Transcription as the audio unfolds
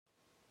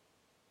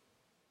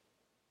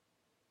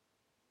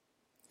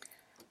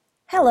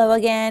Hello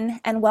again,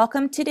 and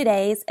welcome to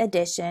today's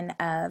edition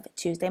of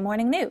Tuesday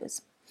Morning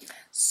News.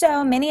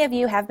 So many of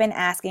you have been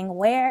asking,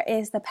 where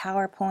is the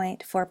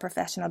PowerPoint for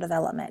professional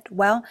development?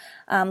 Well,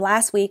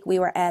 last week we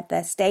were at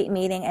the state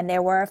meeting and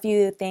there were a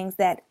few things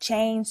that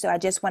changed, so I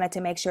just wanted to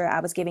make sure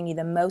I was giving you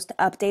the most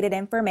updated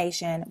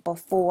information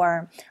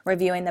before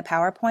reviewing the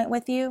PowerPoint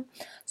with you.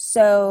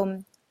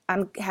 So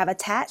I have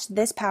attached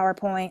this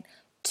PowerPoint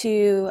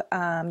to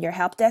your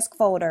help desk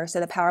folder, so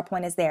the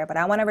PowerPoint is there, but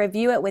I want to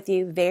review it with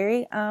you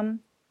very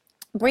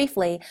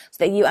briefly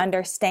so that you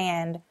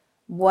understand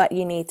what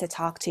you need to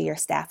talk to your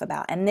staff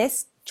about. And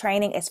this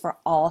training is for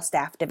all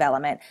staff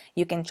development.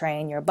 You can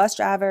train your bus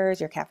drivers,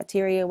 your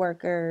cafeteria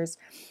workers,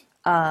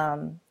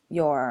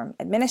 your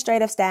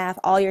administrative staff,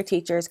 all your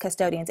teachers,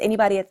 custodians,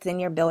 anybody that's in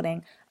your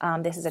building.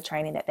 This is a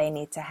training that they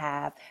need to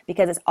have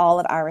because it's all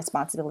of our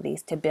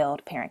responsibilities to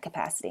build parent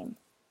capacity.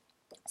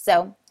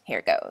 So here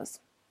it goes.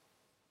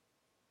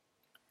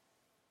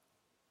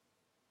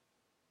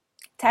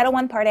 Title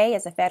I Part A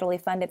is a federally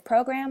funded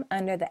program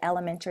under the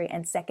Elementary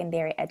and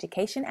Secondary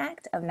Education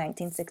Act of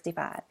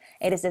 1965.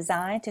 It is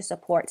designed to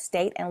support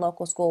state and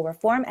local school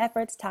reform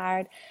efforts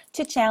tied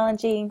to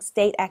challenging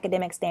state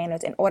academic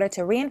standards in order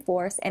to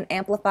reinforce and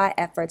amplify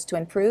efforts to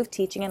improve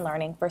teaching and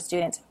learning for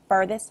students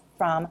furthest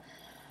from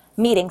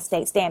meeting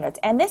state standards.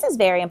 And this is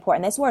very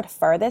important. This word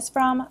furthest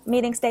from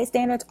meeting state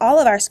standards, all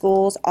of our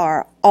schools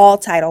are all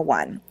Title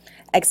I,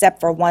 except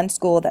for one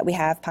school that we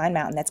have, Pine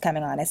Mountain, that's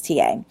coming on as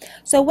TA.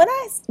 So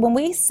when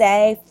we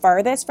say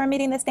furthest from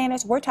meeting the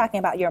standards, we're talking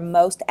about your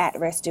most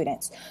at-risk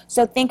students.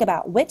 So think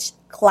about which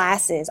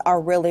classes are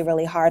really,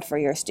 really hard for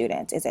your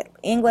students. Is it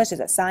English? Is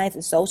it science?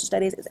 Is it social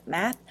studies? Is it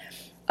math?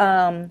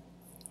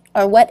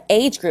 Or what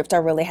age groups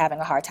are really having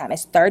a hard time?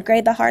 Is third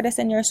grade the hardest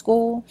in your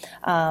school?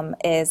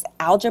 Is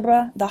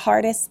algebra the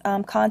hardest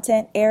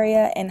content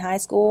area in high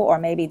school, or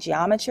maybe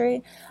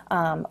geometry,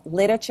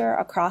 literature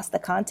across the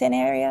content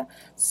area?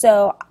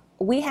 So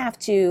we have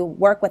to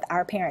work with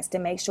our parents to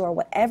make sure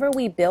whatever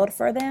we build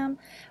for them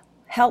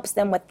helps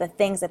them with the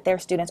things that their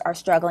students are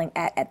struggling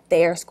at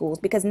their schools,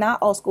 because not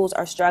all schools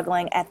are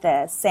struggling at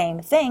the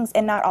same things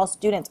and not all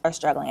students are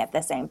struggling at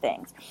the same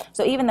things.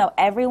 So even though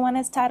everyone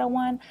is Title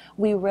I,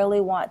 we really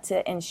want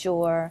to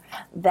ensure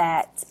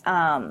that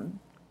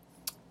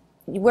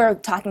we're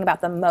talking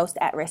about the most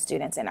at-risk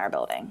students in our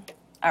building.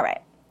 All right,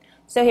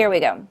 so here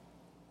we go.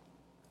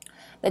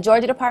 The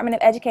Georgia Department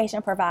of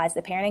Education provides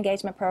the Parent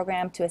Engagement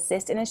Program to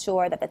assist and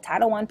ensure that the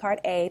Title I Part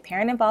A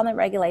parent involvement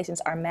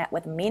regulations are met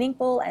with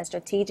meaningful and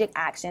strategic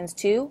actions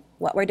to,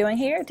 what we're doing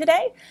here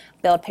today,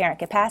 build parent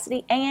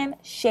capacity and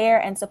share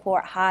and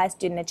support high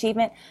student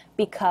achievement,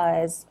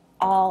 because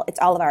it's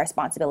all of our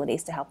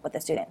responsibilities to help with the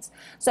students.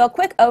 So a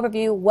quick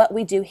overview, what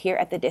we do here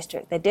at the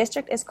district. The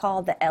district is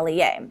called the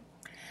LEA.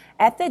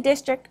 At the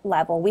district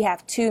level, we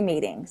have two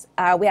meetings.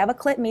 We have a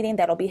CLIP meeting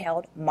that will be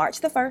held March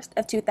the 1st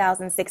of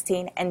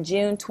 2016 and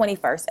June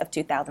 21st of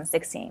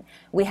 2016.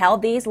 We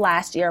held these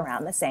last year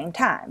around the same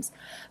times.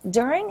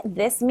 During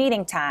this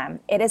meeting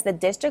time, it is the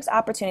district's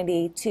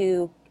opportunity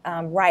to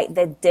write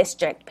the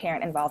district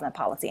parent involvement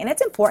policy. And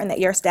it's important that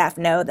your staff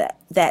know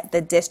that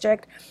the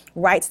district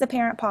writes the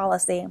parent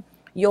policy.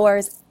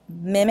 Yours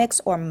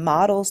mimics or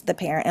models the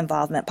parent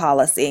involvement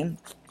policy.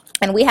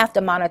 And we have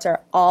to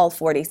monitor all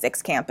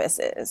 46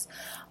 campuses.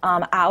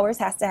 Ours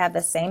has to have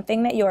the same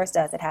thing that yours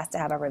does. It has to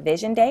have a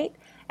revision date.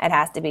 It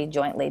has to be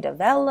jointly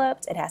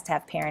developed. It has to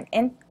have parent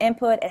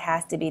input. It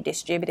has to be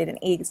distributed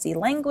in easy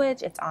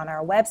language. It's on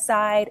our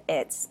website.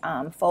 It's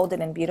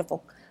folded in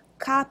beautiful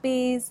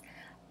copies.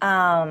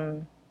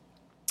 All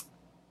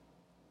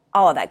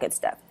of that good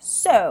stuff.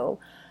 So,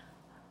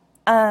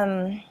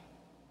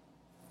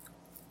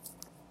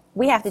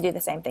 we have to do the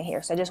same thing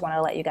here. So I just want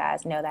to let you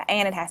guys know that.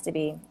 And it has to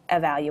be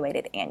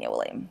evaluated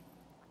annually.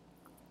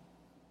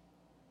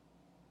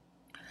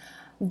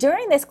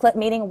 During this CLIP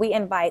meeting, we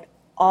invite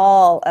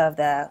all of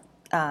the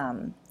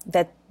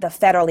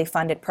federally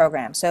funded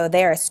programs. So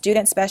there is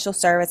student special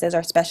services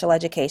or special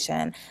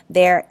education.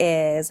 There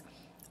is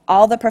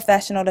all the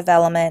professional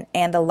development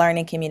and the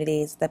learning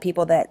communities, the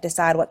people that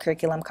decide what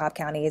curriculum Cobb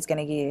County is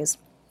going to use.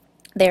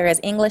 There is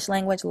English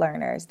language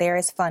learners. There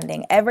is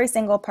funding. Every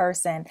single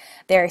person.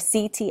 There is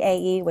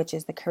CTAE, which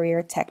is the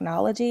career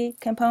technology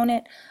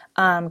component,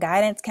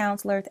 guidance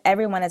counselors.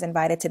 Everyone is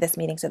invited to this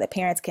meeting so that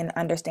parents can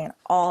understand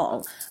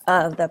all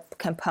of the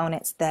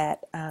components that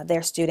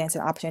their students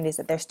and opportunities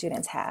that their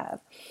students have.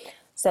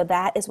 So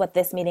that is what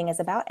this meeting is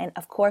about. And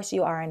of course,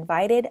 you are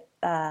invited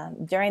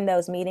during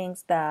those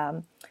meetings.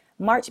 The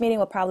March meeting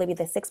will probably be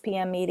the 6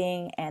 p.m.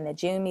 meeting, and the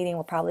June meeting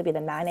will probably be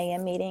the 9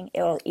 a.m. meeting.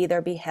 It will either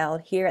be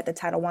held here at the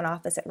Title I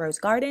office at Rose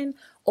Garden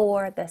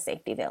or the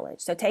Safety Village.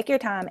 So take your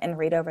time and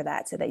read over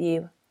that so that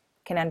you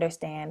can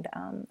understand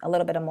a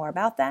little bit more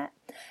about that.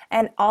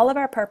 And all of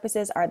our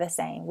purposes are the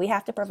same. We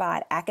have to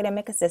provide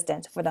academic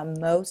assistance for the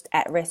most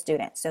at-risk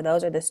students. So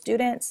those are the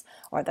students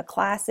or the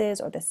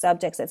classes or the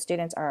subjects that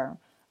students are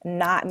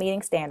not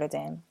meeting standards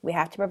in. We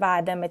have to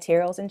provide them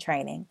materials and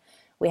training.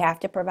 We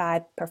have to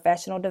provide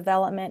professional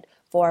development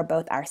for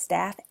both our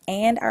staff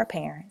and our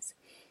parents.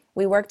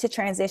 We work to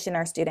transition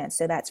our students.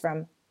 So that's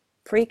from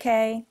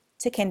pre-K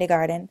to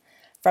kindergarten,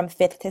 from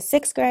 5th to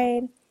 6th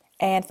grade,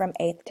 and from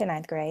 8th to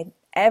 9th grade.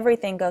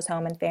 Everything goes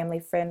home in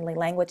family-friendly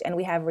language, and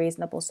we have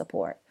reasonable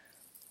support.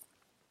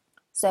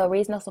 So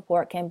reasonable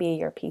support can be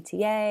your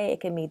PTA,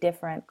 it can be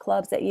different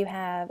clubs that you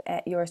have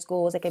at your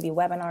schools, it could be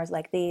webinars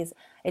like these.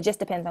 It just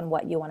depends on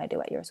what you want to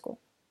do at your school.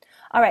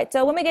 All right,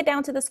 so when we get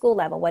down to the school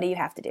level, what do you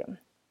have to do?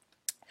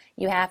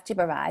 You have to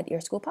provide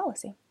your school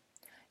policy.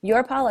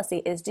 Your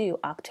policy is due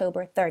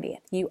October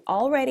 30th. You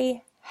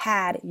already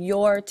had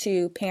your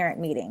 2 parent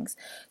meetings.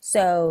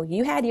 So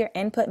you had your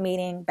input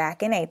meeting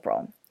back in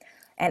April.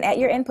 And at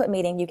your input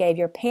meeting, you gave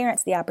your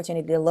parents the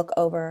opportunity to look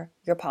over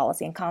your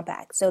policy and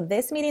compact. So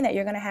this meeting that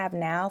you're going to have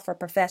now for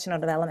professional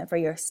development for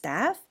your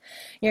staff,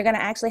 you're going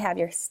to actually have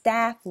your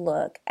staff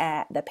look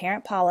at the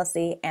parent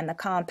policy and the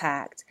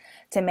compact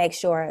to make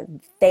sure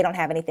they don't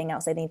have anything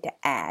else they need to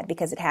add,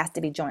 because it has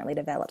to be jointly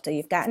developed. So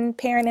you've gotten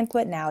parent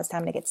input, now it's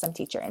time to get some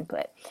teacher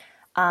input.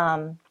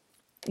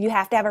 You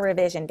have to have a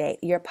revision date.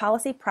 Your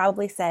policy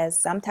probably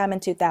says sometime in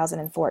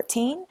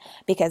 2014,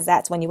 because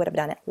that's when you would have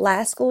done it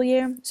last school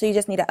year. So you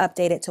just need to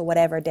update it to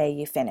whatever day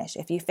you finish.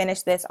 If you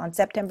finish this on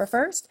September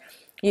 1st,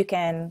 you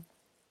can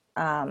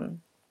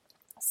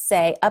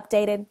say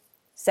updated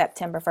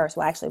September 1st.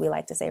 Well, actually, we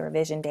like to say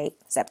revision date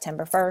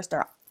September 1st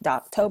or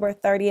October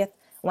 30th,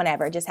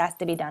 whenever. It just has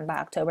to be done by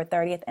October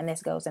 30th, and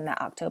this goes in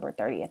the October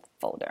 30th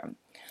folder.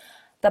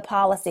 The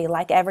policy,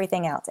 like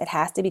everything else, it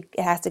has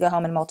to go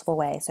home in multiple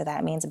ways. So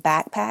that means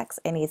backpacks.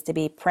 It needs to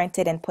be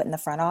printed and put in the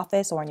front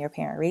office or in your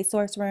parent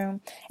resource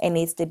room. It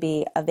needs to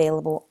be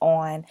available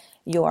on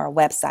your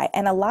website.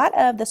 And a lot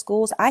of the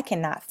schools, I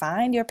cannot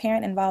find your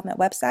parent involvement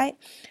website.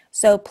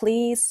 So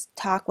please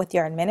talk with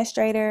your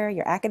administrator,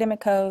 your academic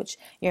coach,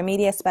 your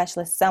media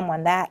specialist,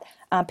 someone. That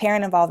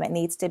parent involvement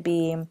needs to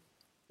be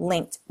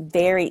linked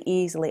very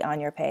easily on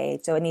your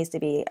page. So it needs to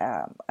be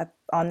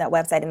on that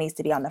website. It needs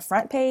to be on the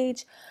front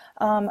page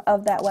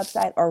of that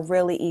website, or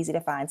really easy to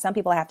find. Some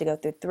people have to go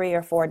through 3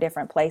 or 4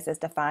 different places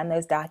to find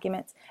those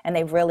documents, and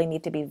they really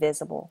need to be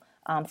visible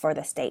for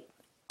the state.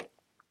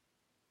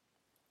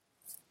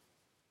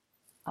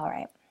 All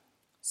right.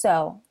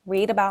 So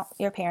read about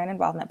your parent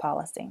involvement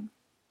policy.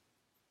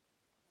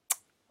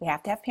 We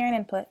have to have parent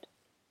input.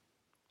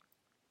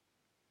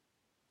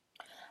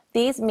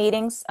 These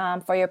meetings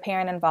for your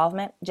parent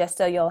involvement, just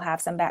so you'll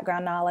have some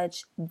background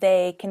knowledge,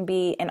 they can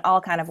be in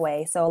all kind of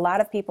ways. So a lot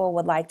of people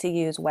would like to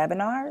use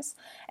webinars.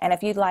 And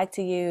if you'd like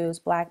to use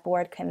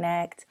Blackboard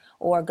Connect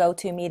or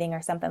GoToMeeting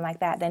or something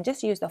like that, then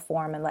just use the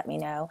form and let me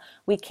know.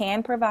 We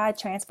can provide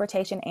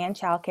transportation and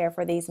childcare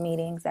for these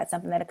meetings. That's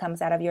something that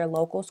comes out of your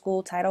local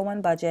school Title I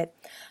budget.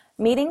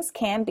 Meetings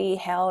can be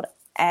held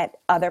at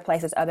other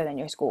places other than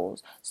your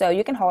schools. So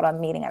you can hold a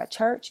meeting at a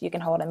church, you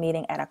can hold a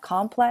meeting at a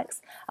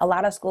complex. A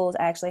lot of schools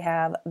actually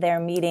have their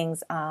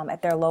meetings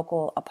at their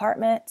local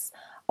apartments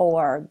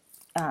or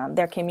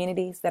their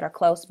communities that are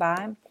close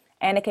by,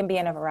 and it can be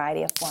in a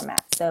variety of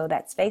formats. So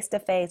that's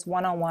face-to-face,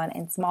 one-on-one,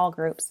 in small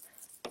groups,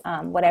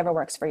 whatever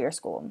works for your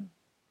school.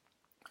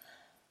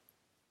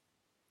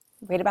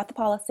 Read about the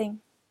policy.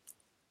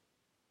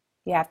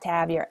 You have to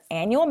have your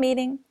annual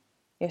meeting,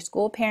 your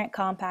school parent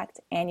compact,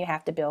 and you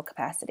have to build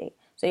capacity.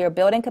 So you're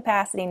building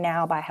capacity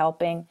now by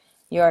helping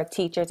your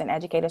teachers and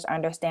educators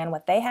understand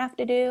what they have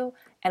to do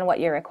and what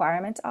your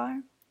requirements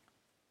are.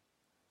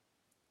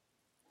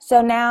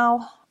 So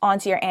now on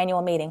to your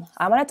annual meeting.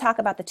 I want to talk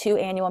about the 2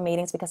 annual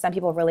meetings because some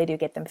people really do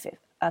get them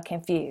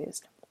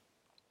confused.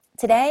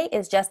 Today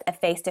is just a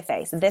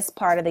face-to-face, this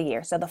part of the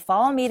year. So the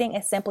fall meeting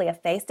is simply a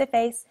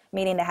face-to-face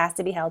meeting that has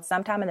to be held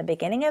sometime in the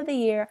beginning of the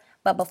year,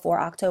 but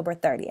before October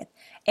 30th.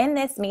 In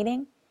this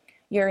meeting,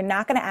 you're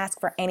not going to ask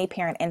for any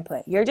parent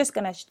input. You're just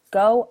going to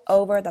go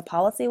over the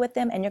policy with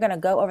them, and you're going to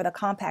go over the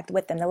compact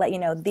with them to let you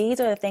know these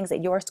are the things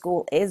that your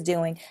school is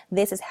doing.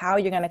 This is how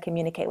you're going to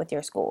communicate with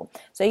your school.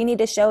 So you need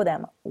to show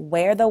them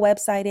where the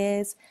website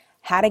is,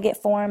 how to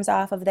get forms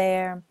off of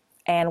there,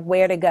 and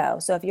where to go.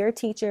 So if your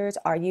teachers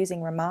are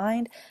using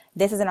Remind,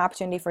 this is an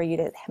opportunity for you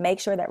to make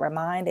sure that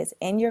Remind is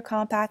in your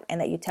compact and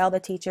that you tell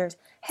the teachers,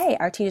 hey,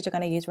 our teachers are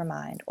going to use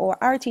Remind,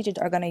 or our teachers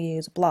are going to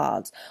use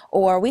blogs,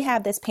 or we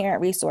have this parent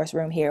resource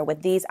room here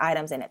with these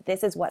items in it.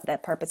 This is what the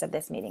purpose of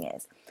this meeting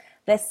is.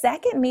 The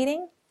second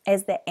meeting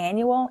is the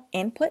annual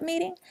input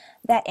meeting.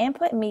 That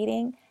input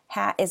meeting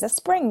is a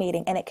spring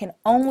meeting, and it can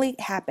only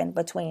happen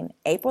between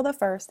April the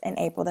 1st and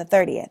April the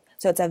 30th.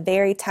 So it's a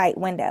very tight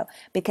window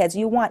because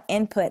you want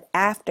input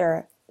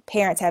after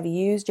parents have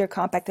used your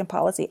compact and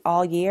policy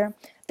all year.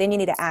 Then you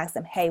need to ask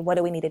them, hey, what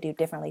do we need to do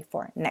differently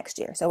for next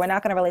year? So we're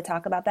not going to really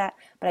talk about that,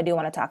 but I do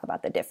want to talk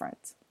about the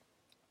difference.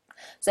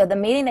 So the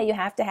meeting that you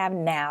have to have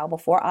now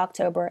before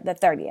October the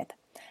 30th,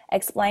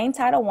 explain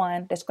Title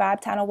I, describe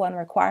Title I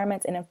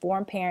requirements, and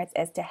inform parents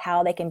as to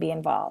how they can be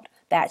involved.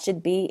 That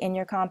should be in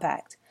your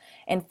compact.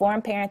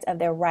 Inform parents of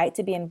their right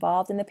to be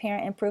involved in the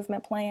parent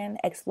improvement plan.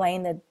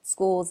 Explain the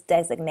school's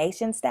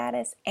designation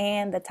status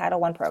and the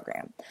Title I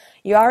program.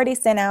 You already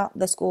sent out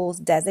the school's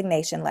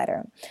designation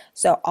letter.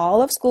 So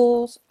all of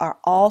schools are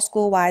all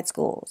school-wide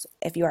schools.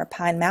 If you are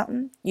Pine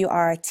Mountain, you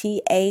are a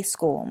TA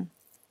school.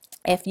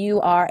 If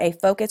you are a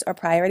focus or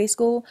priority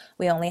school,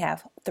 we only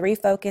have 3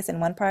 focus and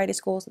 1 priority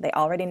schools. They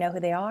already know who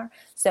they are.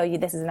 So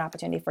this is an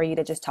opportunity for you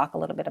to just talk a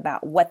little bit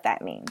about what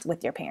that means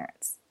with your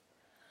parents.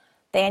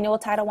 The annual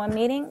Title I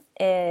meeting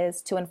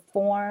is to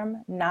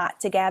inform, not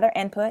to gather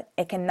input.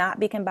 It cannot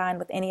be combined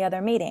with any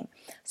other meeting.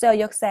 So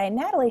you'll say,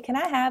 Natalie, can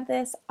I have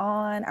this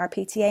on our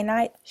PTA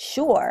night?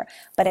 Sure,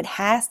 but it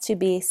has to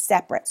be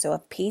separate. So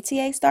if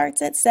PTA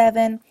starts at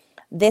 7,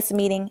 this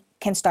meeting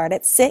can start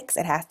at 6.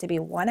 It has to be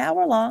 1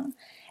 hour long.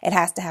 It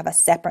has to have a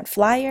separate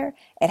flyer.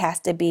 It has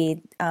to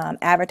be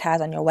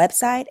advertised on your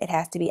website. It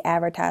has to be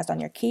advertised on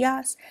your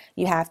kiosk.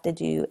 You have to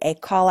do a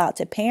call out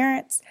to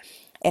parents.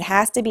 It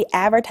has to be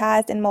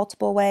advertised in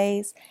multiple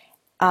ways.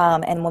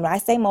 And when I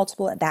say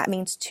multiple, that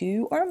means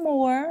 2 or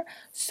more.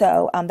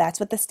 So that's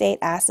what the state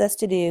asks us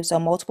to do. So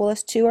multiple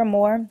is 2 or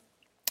more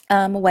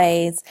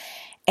ways.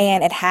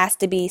 And it has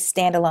to be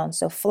standalone.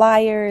 So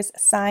flyers,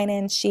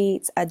 sign-in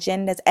sheets,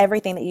 agendas,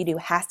 everything that you do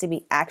has to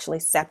be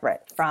actually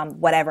separate from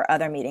whatever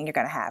other meeting you're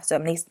going to have. So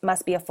it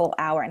must be a full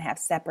hour and have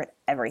separate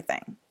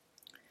everything.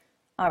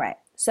 All right,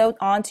 so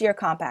on to your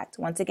compact.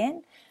 Once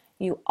again,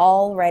 you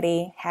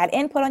already had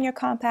input on your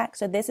compact,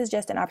 so this is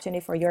just an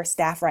opportunity for your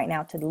staff right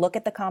now to look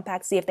at the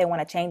compact, see if they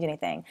want to change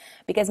anything,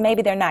 because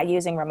maybe they're not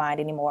using Remind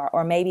anymore,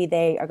 or maybe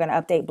they are going to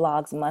update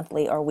blogs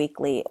monthly or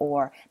weekly,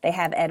 or they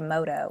have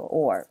Edmodo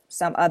or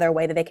some other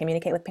way that they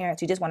communicate with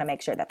parents. You just want to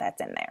make sure that that's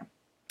in there.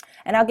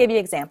 And I'll give you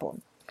an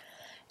example.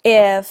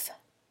 If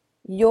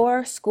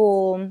the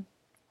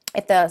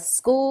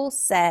school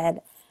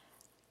said,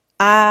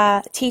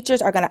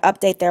 teachers are going to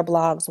update their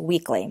blogs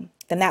weekly,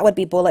 then that would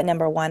be bullet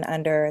number 1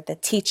 under the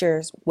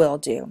teachers will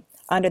do.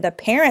 Under the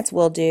parents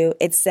will do,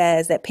 it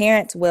says that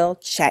parents will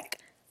check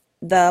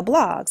the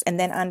blogs. And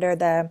then under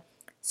the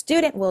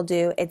student will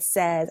do, it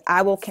says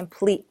I will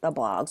complete the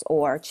blogs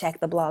or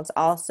check the blogs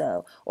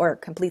also or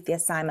complete the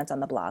assignments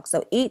on the blog.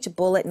 So each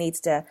bullet needs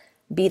to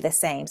be the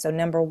same. So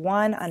number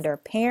 1 under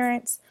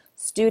parents,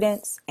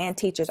 students, and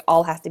teachers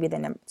all have to be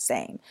the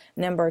same.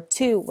 Number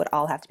 2 would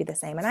all have to be the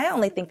same. And I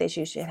only think that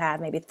you should have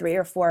maybe 3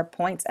 or 4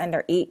 points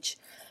under each,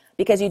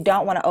 because you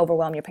don't want to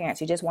overwhelm your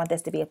parents. You just want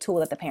this to be a tool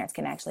that the parents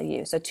can actually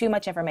use. So too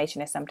much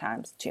information is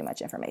sometimes too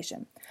much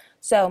information.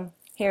 So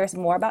here's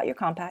more about your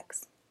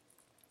compacts.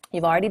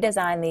 You've already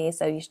designed these,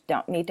 so you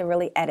don't need to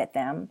really edit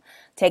them.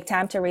 Take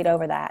time to read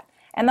over that.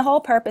 And the whole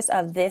purpose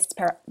of this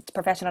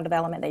professional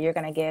development that you're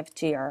going to give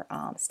to your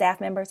staff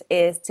members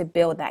is to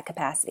build that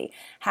capacity.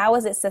 How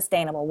is it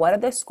sustainable? What are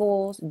the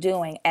schools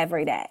doing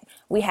every day?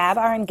 We have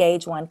our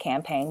Engage One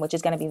campaign, which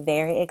is going to be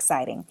very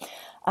exciting.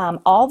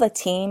 All the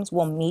teams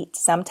will meet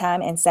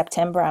sometime in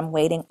September. I'm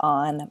waiting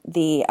on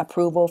the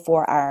approval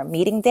for our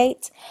meeting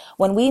date.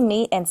 When we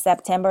meet in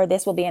September,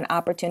 this will be an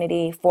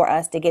opportunity for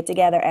us to get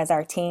together as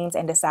our teams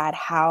and decide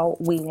how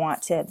we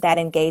want that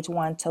Engage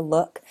One to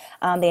look.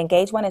 The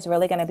Engage One is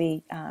really going to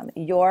be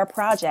your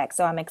project,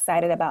 so I'm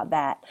excited about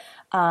that.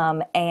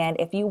 And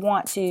if you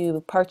want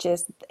to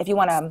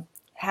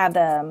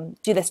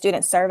do the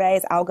student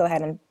surveys, I'll go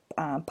ahead and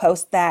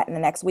post that in the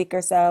next week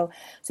or so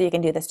you can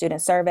do the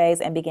student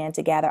surveys and begin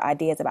to gather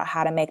ideas about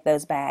how to make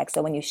those bags.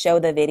 So when you show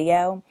the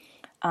video,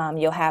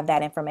 you'll have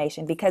that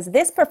information, because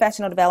this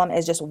professional development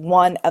is just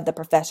one of the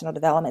professional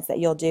developments that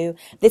you'll do.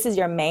 This is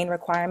your main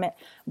requirement,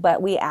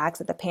 but we ask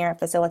that the parent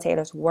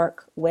facilitators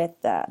work with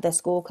the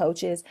school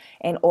coaches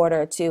in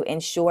order to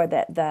ensure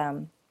that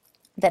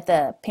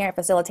the parent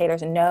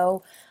facilitators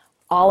know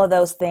all of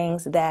those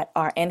things that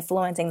are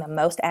influencing the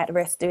most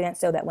at-risk students,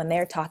 so that when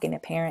they're talking to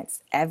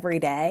parents every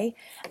day,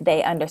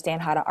 they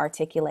understand how to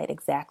articulate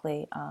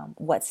exactly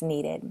what's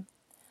needed.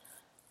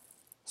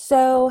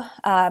 So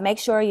make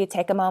sure you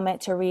take a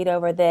moment to read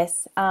over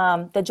this.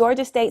 The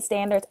Georgia State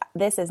Standards,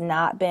 this has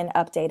not been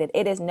updated.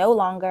 It is no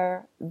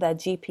longer the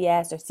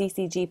GPS or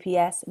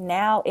CCGPS.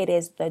 Now it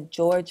is the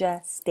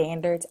Georgia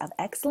Standards of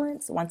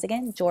Excellence. Once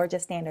again, Georgia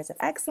Standards of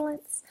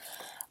Excellence.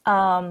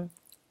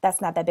 That's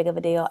not that big of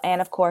a deal.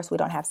 And of course, we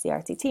don't have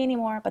CRTT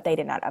anymore, but they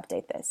did not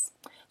update this.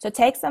 So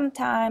take some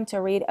time to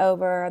read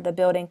over the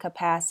building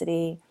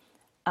capacity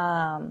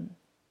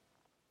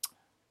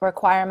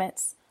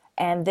requirements.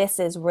 And this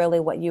is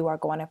really what you are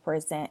going to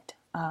present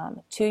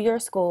to your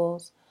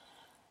schools.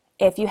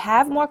 If you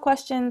have more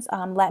questions,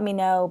 let me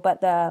know.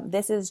 But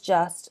this is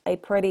just a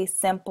pretty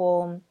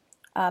simple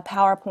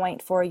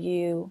PowerPoint for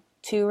you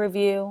to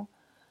review.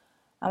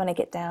 I'm going to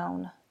get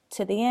down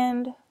to the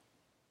end.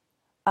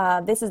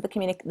 This is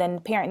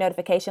the parent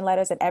notification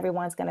letters that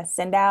everyone's going to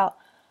send out.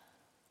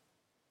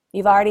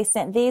 You've already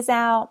sent these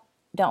out.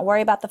 Don't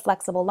worry about the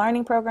flexible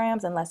learning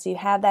programs unless you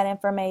have that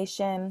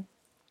information.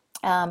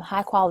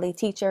 High quality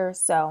teachers.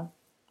 So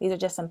these are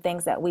just some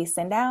things that we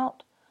send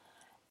out.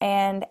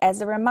 And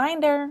as a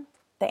reminder,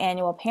 the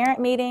annual parent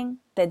meeting,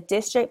 the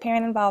district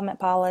parent involvement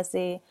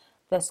policy,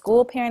 The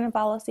school parenting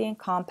policy and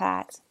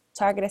compact.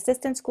 Target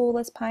assistance school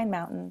is Pine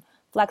Mountain.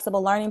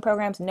 Flexible learning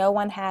programs, no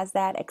one has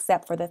that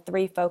except for the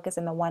 3 focus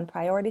and the 1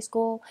 priority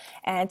school.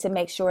 And to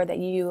make sure that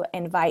you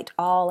invite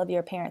all of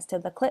your parents to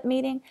the CLIP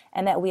meeting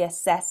and that we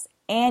assess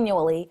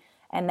annually,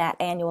 and that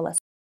annual